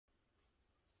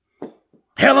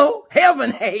Hello,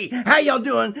 heaven, hey, how y'all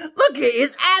doing? Look here,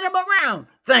 is Adam around?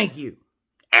 Thank you.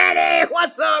 Eddie,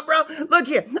 what's up, bro? Look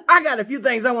here, I got a few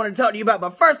things I want to talk to you about,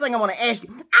 but first thing I want to ask you,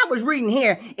 I was reading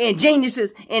here in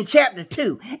Genesis in chapter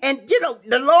 2, and you know,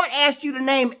 the Lord asked you to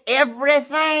name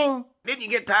everything. Didn't you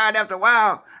get tired after a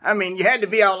while? I mean, you had to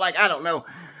be all like, I don't know.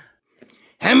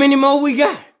 How many more we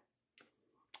got?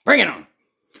 Bring it on.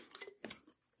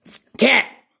 Cat,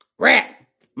 rat,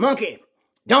 monkey,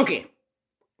 donkey.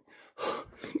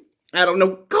 I don't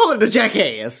know, call it a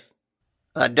jackass.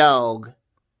 A dog.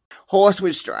 Horse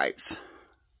with stripes.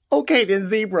 Okay, then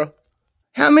zebra.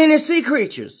 How many sea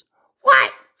creatures?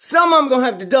 What? Some of them gonna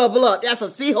have to double up. That's a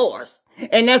seahorse.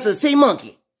 And that's a sea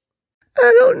monkey.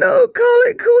 I don't know. Call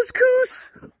it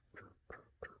couscous.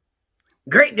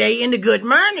 Great day in the good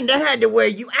morning. That had to wear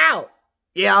you out.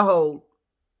 Yeah, I'll hold.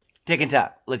 Tick and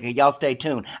tock. Look, y'all stay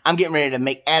tuned. I'm getting ready to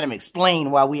make Adam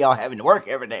explain why we all having to work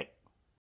every day.